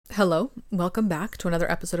Hello, welcome back to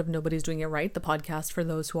another episode of Nobody's Doing It Right, the podcast for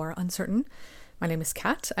those who are uncertain. My name is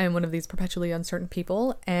Kat. I am one of these perpetually uncertain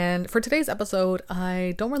people, and for today's episode,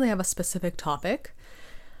 I don't really have a specific topic.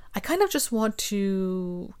 I kind of just want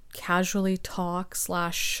to casually talk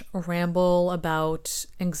 / ramble about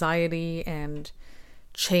anxiety and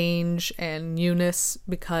change and newness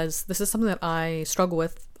because this is something that I struggle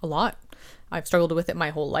with a lot. I've struggled with it my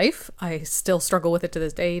whole life. I still struggle with it to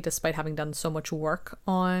this day, despite having done so much work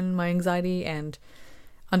on my anxiety and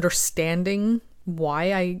understanding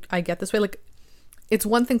why I get this way. Like, it's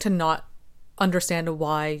one thing to not understand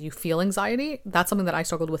why you feel anxiety. That's something that I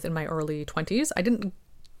struggled with in my early 20s. I didn't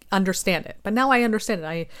understand it, but now I understand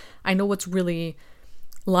it. I know what's really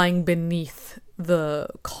lying beneath the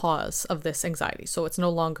cause of this anxiety. So it's no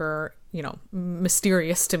longer,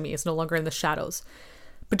 mysterious to me. It's no longer in the shadows.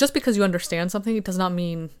 But just because you understand something, it does not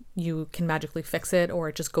mean you can magically fix it or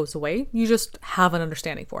it just goes away. You just have an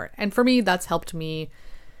understanding for it. And for me, that's helped me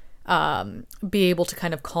be able to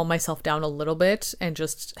kind of calm myself down a little bit, and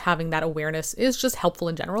just having that awareness is just helpful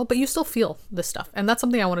in general, but you still feel this stuff. And that's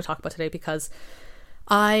something I want to talk about today because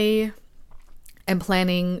I am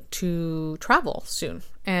planning to travel soon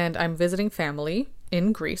and I'm visiting family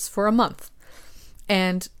in Greece for a month.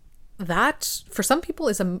 And that, for some people,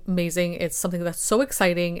 is amazing. It's something that's so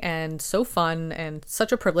exciting and so fun and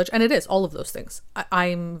such a privilege. And it is all of those things.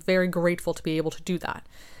 I'm very grateful to be able to do that.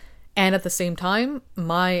 And at the same time,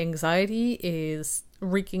 my anxiety is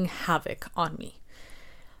wreaking havoc on me.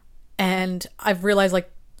 And I've realized,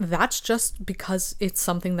 that's just because it's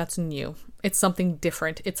something that's new. It's something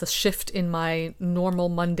different. It's a shift in my normal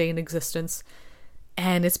mundane existence.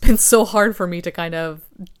 And it's been so hard for me to kind of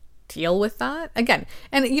deal with that again.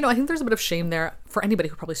 And I think there's a bit of shame there for anybody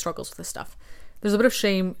who probably struggles with this stuff. There's a bit of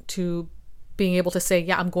shame to being able to say,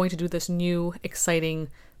 yeah, I'm going to do this new, exciting,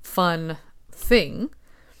 fun thing,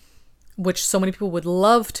 which so many people would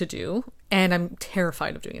love to do, and I'm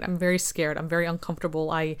terrified of doing it. I'm very scared. I'm very uncomfortable.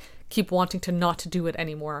 I keep wanting to not do it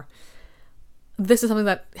anymore. This is something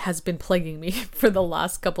that has been plaguing me for the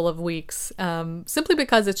last couple of weeks, simply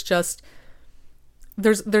because it's just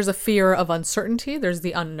there's a fear of uncertainty. There's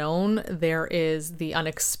the unknown. There is the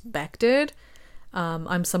unexpected.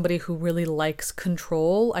 I'm somebody who really likes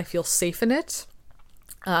control. I feel safe in it.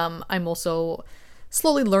 I'm also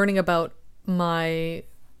slowly learning about my,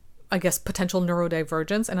 potential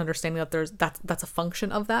neurodivergence and understanding that that's a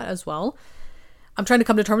function of that as well. I'm trying to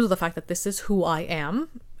come to terms with the fact that this is who I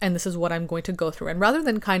am and this is what I'm going to go through. And rather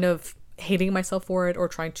than kind of hating myself for it or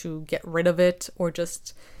trying to get rid of it or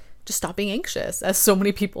just stop being anxious, as so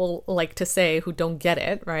many people like to say who don't get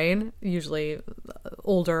it, right? Usually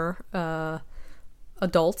older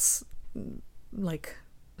adults,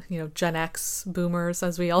 Gen X boomers,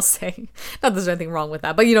 as we all say. Not that there's anything wrong with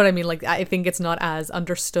that, but you know what I mean? I think it's not as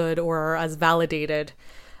understood or as validated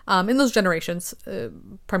in those generations,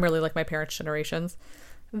 primarily my parents' generations,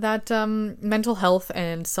 that mental health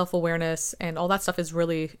and self-awareness and all that stuff is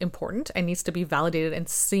really important and needs to be validated and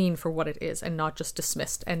seen for what it is and not just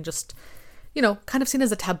dismissed and just, kind of seen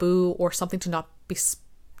as a taboo or something to not be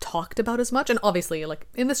talked about as much. And obviously,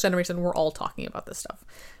 in this generation, we're all talking about this stuff.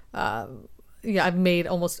 I've made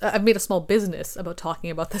a small business about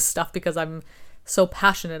talking about this stuff because I'm so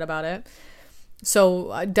passionate about it.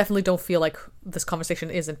 So I definitely don't feel like this conversation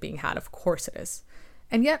isn't being had. Of course it is.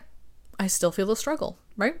 And yet I still feel the struggle,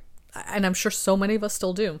 right? And I'm sure so many of us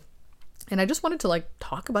still do. And I just wanted to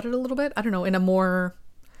talk about it a little bit. I don't know, in a more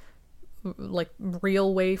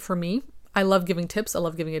real way for me. I love giving tips. I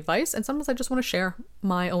love giving advice. And sometimes I just want to share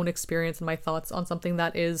my own experience and my thoughts on something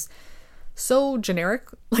that is so generic.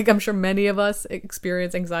 I'm sure many of us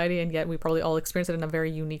experience anxiety, and yet we probably all experience it in a very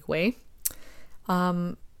unique way.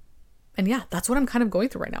 And yeah, that's what I'm kind of going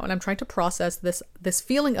through right now. And I'm trying to process this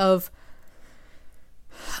feeling of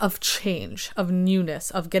change, of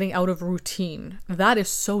newness, of getting out of routine. That is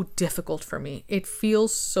so difficult for me. It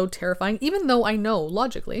feels so terrifying, even though I know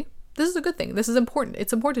logically this is a good thing. This is important.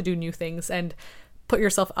 It's important to do new things and put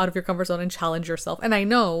yourself out of your comfort zone and challenge yourself. And I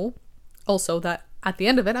know also that at the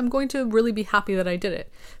end of it, I'm going to really be happy that I did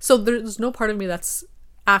it. So there's no part of me that's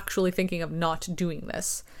actually thinking of not doing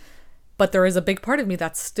this. But there is a big part of me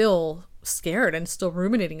that's still scared and still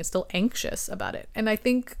ruminating and still anxious about it. And I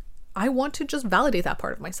think I want to just validate that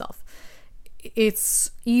part of myself.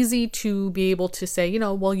 It's easy to be able to say,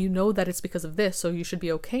 that it's because of this, so you should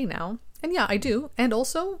be okay now. And yeah, I do. And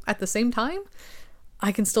also, at the same time,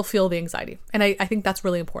 I can still feel the anxiety. And I think that's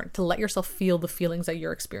really important, to let yourself feel the feelings that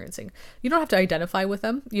you're experiencing. You don't have to identify with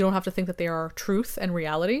them. You don't have to think that they are truth and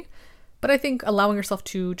reality. But I think allowing yourself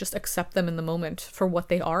to just accept them in the moment for what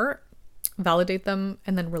they are validate them,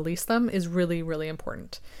 and then release them is really, really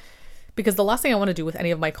important. Because the last thing I want to do with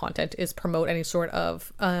any of my content is promote any sort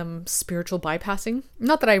of spiritual bypassing.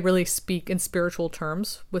 Not that I really speak in spiritual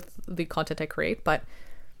terms with the content I create, but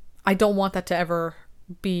I don't want that to ever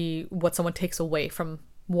be what someone takes away from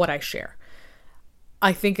what I share.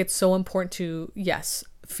 I think it's so important to, yes,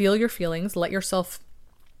 feel your feelings, let yourself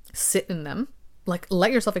sit in them, like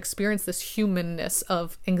let yourself experience this humanness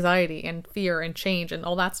of anxiety and fear and change and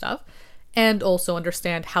all that stuff, and also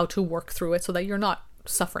understand how to work through it so that you're not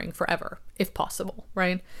suffering forever, if possible,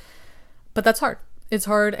 right? But that's hard. It's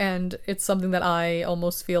hard, and it's something that I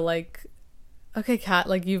almost feel like, okay, Kat,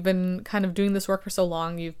 like you've been kind of doing this work for so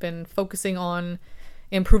long, you've been focusing on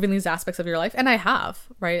improving these aspects of your life, and I have,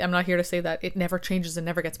 right? I'm not here to say that it never changes and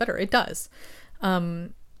never gets better. It does.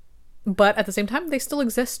 But at the same time, they still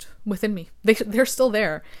exist within me. They're still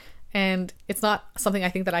there. And it's not something I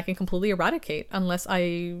think that I can completely eradicate unless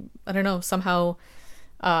I don't know, somehow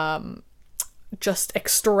just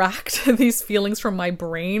extract these feelings from my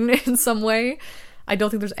brain in some way. I don't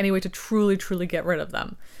think there's any way to truly, truly get rid of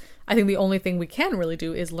them. I think the only thing we can really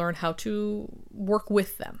do is learn how to work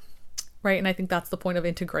with them, right? And I think that's the point of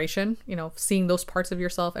integration, you know, seeing those parts of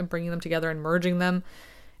yourself and bringing them together and merging them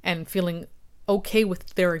and feeling okay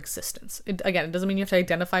with their existence. It doesn't mean you have to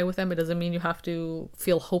identify with them. It doesn't mean you have to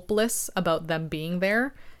feel hopeless about them being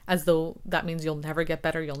there, as though that means you'll never get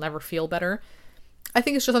better, you'll never feel better. I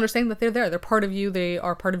think it's just understanding that they're there. They're part of you. They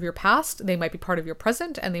are part of your past. They might be part of your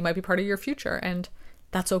present, and they might be part of your future, and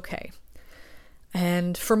that's okay.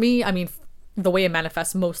 And for me, I mean, the way it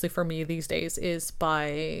manifests mostly for me these days is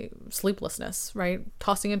by sleeplessness, right?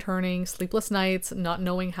 Tossing and turning, sleepless nights, not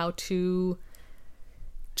knowing how to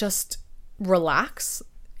just relax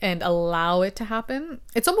and allow it to happen.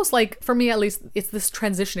 It's almost like, for me at least, it's this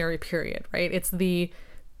transitionary period, right? It's the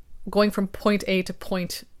going from point A to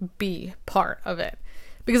point B part of it.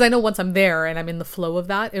 Because I know once I'm there and I'm in the flow of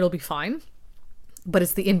that, it'll be fine. But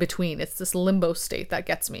it's the in-between. It's this limbo state that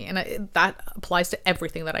gets me. And that applies to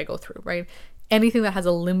everything that I go through, right? Anything that has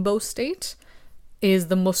a limbo state is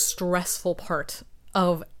the most stressful part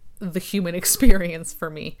of the human experience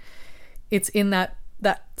for me. It's in that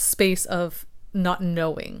space of not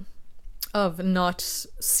knowing, of not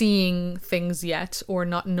seeing things yet, or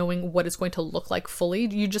not knowing what it's going to look like fully.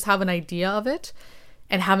 You just have an idea of it,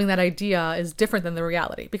 and having that idea is different than the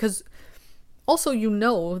reality, because also you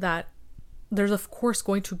know that there's of course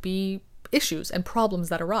going to be issues and problems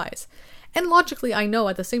that arise. And logically, I know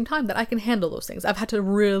at the same time that I can handle those things. I've had to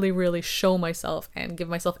really, really show myself and give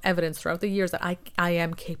myself evidence throughout the years that I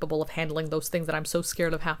am capable of handling those things that I'm so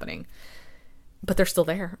scared of happening. But they're still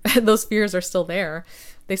there. Those fears are still there.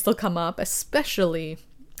 They still come up, especially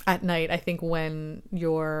at night. I think when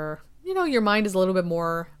your mind is a little bit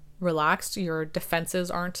more relaxed, your defenses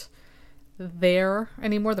aren't there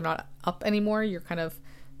anymore. They're not up anymore. You're kind of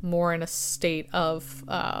more in a state of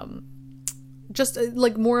just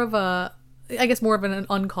like more of an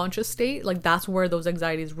unconscious state. Like that's where those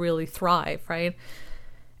anxieties really thrive, right?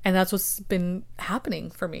 And that's what's been happening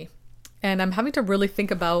for me. And I'm having to really think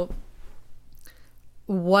about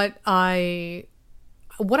what I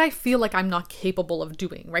feel like I'm not capable of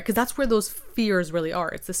doing, right? Because that's where those fears really are.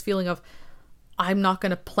 It's this feeling of I'm not going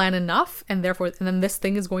to plan enough, and then this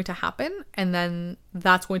thing is going to happen, and then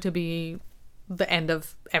that's going to be the end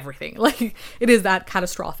of everything. Like it is that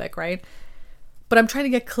catastrophic, right? But I'm trying to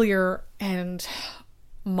get clear and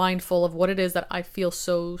mindful of what it is that I feel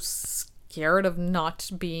so scared of not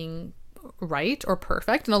being right or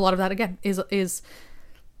perfect. And a lot of that, again, is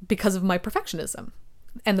because of my perfectionism.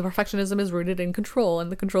 And the perfectionism is rooted in control,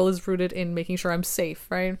 and the control is rooted in making sure I'm safe,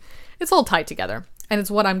 right? It's all tied together. And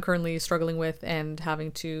it's what I'm currently struggling with and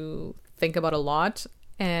having to think about a lot.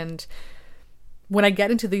 And when I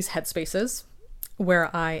get into these headspaces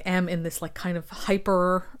where I am in this like kind of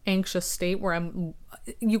hyper anxious state where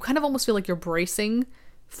you kind of almost feel like you're bracing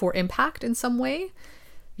for impact in some way.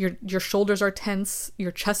 Your shoulders are tense,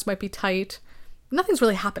 your chest might be tight. Nothing's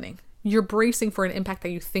really happening. You're bracing for an impact that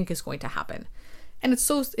you think is going to happen. And it's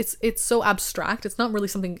so abstract. It's not really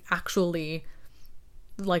something actually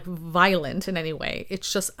like violent in any way.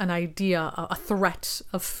 It's just an idea, a threat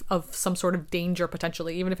of some sort of danger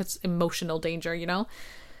potentially, even if it's emotional danger, you know?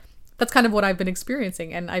 That's kind of what I've been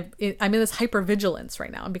experiencing. And I'm in this hypervigilance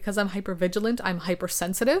right now. And because I'm hypervigilant, I'm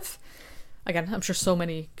hypersensitive. Again, I'm sure so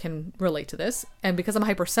many can relate to this. And because I'm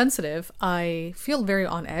hypersensitive, I feel very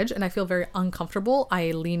on edge and I feel very uncomfortable. I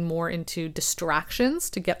lean more into distractions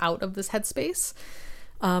to get out of this headspace.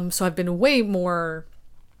 So I've been way more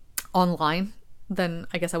online than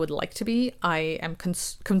I guess I would like to be. I am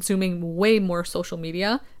consuming way more social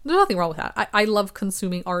media. There's nothing wrong with that. I love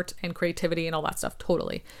consuming art and creativity and all that stuff,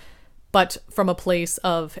 totally. But from a place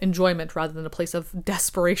of enjoyment rather than a place of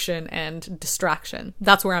desperation and distraction.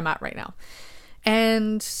 That's where I'm at right now.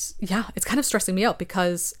 And yeah, it's kind of stressing me out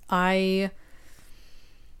because I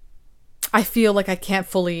feel like I can't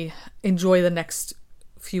fully enjoy the next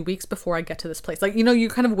few weeks before I get to this place. Like, you're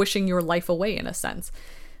kind of wishing your life away in a sense.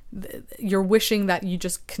 You're wishing that you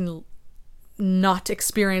just can not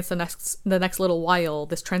experience the next little while,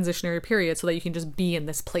 this transitionary period, so that you can just be in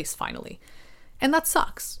this place finally. And that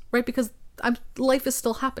sucks, right? Because life is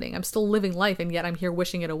still happening. I'm still living life, and yet I'm here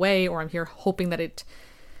wishing it away, or I'm here hoping that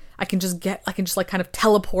I can just like kind of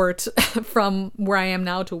teleport from where I am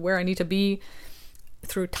now to where I need to be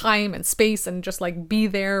through time and space, and just like be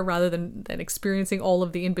there rather than experiencing all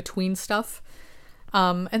of the in-between stuff.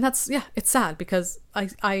 And that's, yeah, it's sad because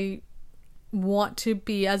I want to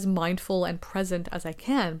be as mindful and present as I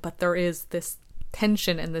can, but there is this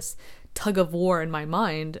tension and this tug of war in my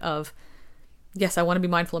mind of, yes, I want to be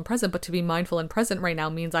mindful and present, but to be mindful and present right now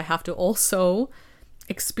means I have to also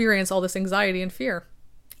experience all this anxiety and fear.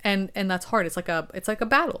 And that's hard. It's like a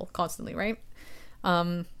battle constantly, right?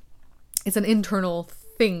 It's an internal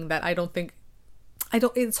thing that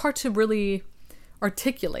it's hard to really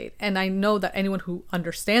articulate. And I know that anyone who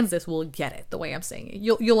understands this will get it the way I'm saying it.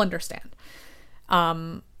 You'll understand.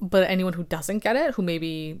 But anyone who doesn't get it, who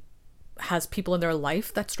maybe has people in their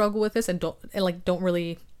life that struggle with this and don't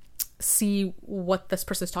really see what this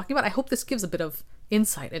person is talking about, I hope this gives a bit of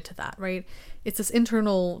insight into that, right? It's this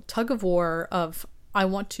internal tug of war of, I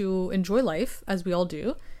want to enjoy life, as we all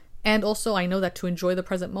do. And also I know that to enjoy the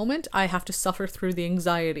present moment, I have to suffer through the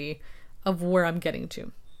anxiety of where I'm getting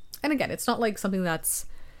to. And again, it's not like something that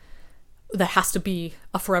has to be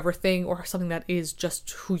a forever thing or something that is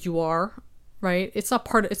just who you are, right? It's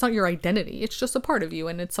not your identity. It's just a part of you,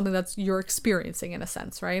 and it's something that you're experiencing in a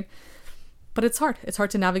sense, right? But it's hard. It's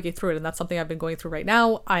hard to navigate through it, and that's something I've been going through right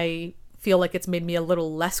now. I feel like it's made me a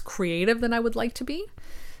little less creative than I would like to be.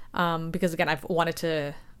 Because again, I've wanted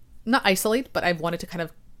to not isolate, but I've wanted to kind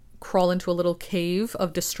of crawl into a little cave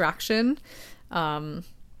of distraction,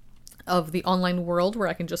 of the online world where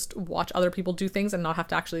I can just watch other people do things and not have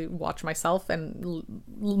to actually watch myself and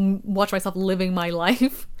watch myself living my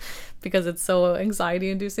life because it's so anxiety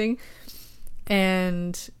inducing.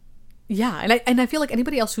 And yeah, and I feel like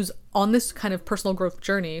anybody else who's on this kind of personal growth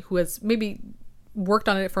journey, who has maybe worked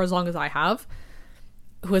on it for as long as I have,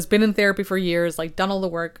 who has been in therapy for years, like done all the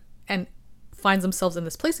work and finds themselves in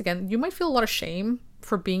this place again, you might feel a lot of shame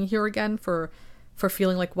for being here again, for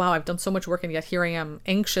feeling like, wow, I've done so much work and yet here I am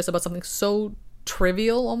anxious about something so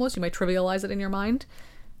trivial almost. You might trivialize it in your mind,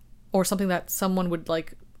 or something that someone would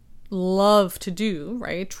like love to do,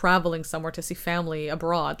 right? Traveling somewhere to see family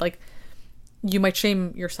abroad. Like, you might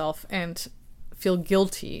shame yourself and feel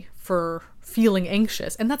guilty for feeling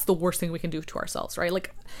anxious. And that's the worst thing we can do to ourselves, right?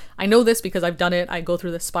 Like, I know this because I've done it. I go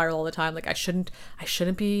through this spiral all the time. Like, I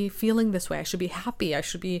shouldn't be feeling this way. I should be happy. I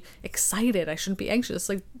should be excited. I shouldn't be anxious.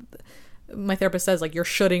 Like, my therapist says, like, you're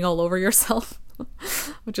shoulding all over yourself,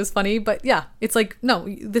 which is funny. But yeah, it's like, no,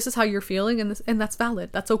 this is how you're feeling, and that's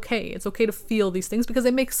valid. That's okay. It's okay to feel these things because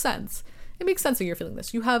it makes sense. It makes sense that you're feeling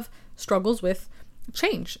this. You have struggles with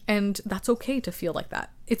change, and that's okay to feel like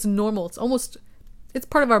that. It's normal. It's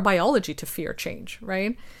part of our biology to fear change,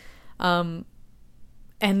 right? And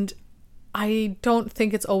I don't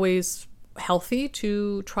think it's always healthy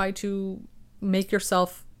to try to make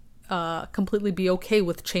yourself completely be okay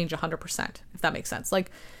with change 100%, if that makes sense. Like,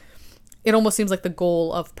 it almost seems like the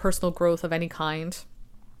goal of personal growth of any kind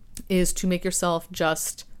is to make yourself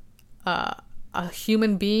just a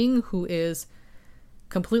human being who is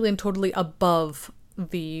completely and totally above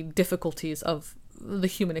the difficulties of the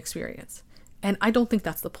human experience. And I don't think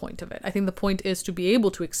that's the point of it. I think the point is to be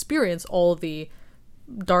able to experience all the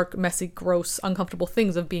dark, messy, gross, uncomfortable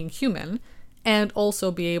things of being human, and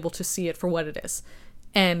also be able to see it for what it is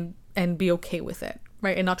and be okay with it,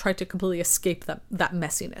 right? And not try to completely escape that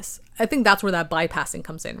messiness. I think that's where that bypassing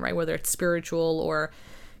comes in, right? Whether it's spiritual or,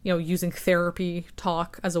 using therapy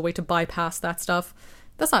talk as a way to bypass that stuff.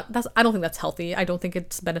 I don't think that's healthy. I don't think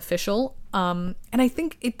it's beneficial. And I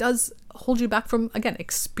think it does hold you back from, again,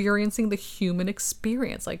 experiencing the human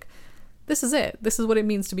experience. Like, this is it. This is what it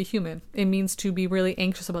means to be human. It means to be really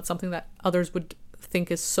anxious about something that others would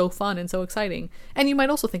think is so fun and so exciting. And you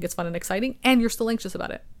might also think it's fun and exciting, and you're still anxious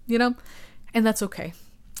about it, And that's okay.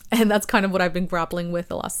 And that's kind of what I've been grappling with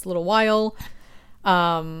the last little while.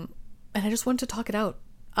 And I just wanted to talk it out.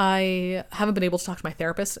 I haven't been able to talk to my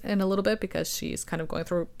therapist in a little bit because she's kind of going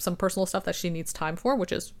through some personal stuff that she needs time for,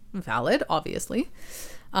 which is valid, obviously.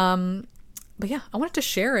 But yeah, I wanted to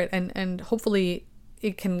share it, and hopefully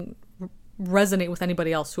it can resonate with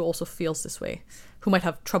anybody else who also feels this way, who might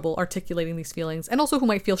have trouble articulating these feelings, and also who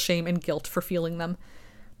might feel shame and guilt for feeling them.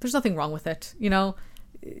 There's nothing wrong with it.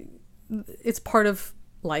 It's part of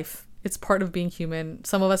life. It's part of being human.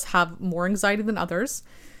 Some of us have more anxiety than others,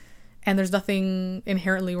 and there's nothing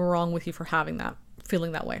inherently wrong with you for having that,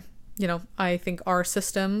 feeling that way. I think our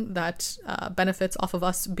system that benefits off of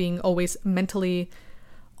us being always mentally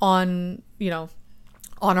on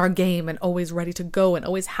our game and always ready to go and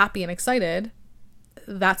always happy and excited,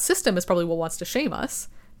 that system is probably what wants to shame us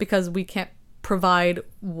because we can't provide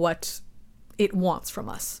what it wants from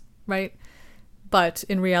us, right? But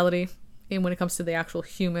in reality, when it comes to the actual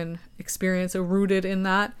human experience rooted in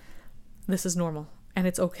that, this is normal and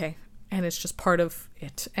it's okay. And it's just part of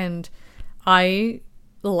it. And I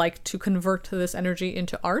like to convert this energy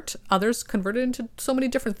into art. Others convert it into so many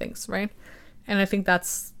different things, right? And I think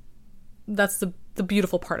that's the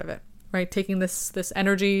beautiful part of it, right? Taking this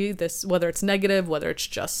energy, whether it's negative, whether it's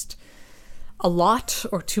just a lot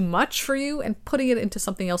or too much for you, and putting it into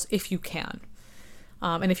something else if you can.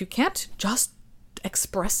 And if you can't, just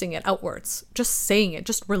expressing it outwards, just saying it,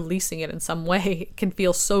 just releasing it in some way can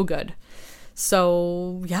feel so good.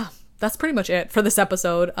 So yeah, that's pretty much it for this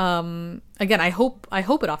episode. Again, I hope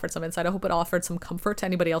it offered some insight. I hope it offered some comfort to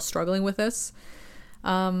anybody else struggling with this.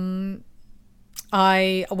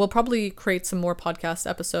 I will probably create some more podcast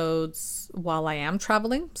episodes while I am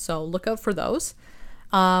traveling, so look out for those.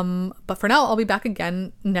 But for now, I'll be back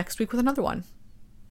again next week with another one.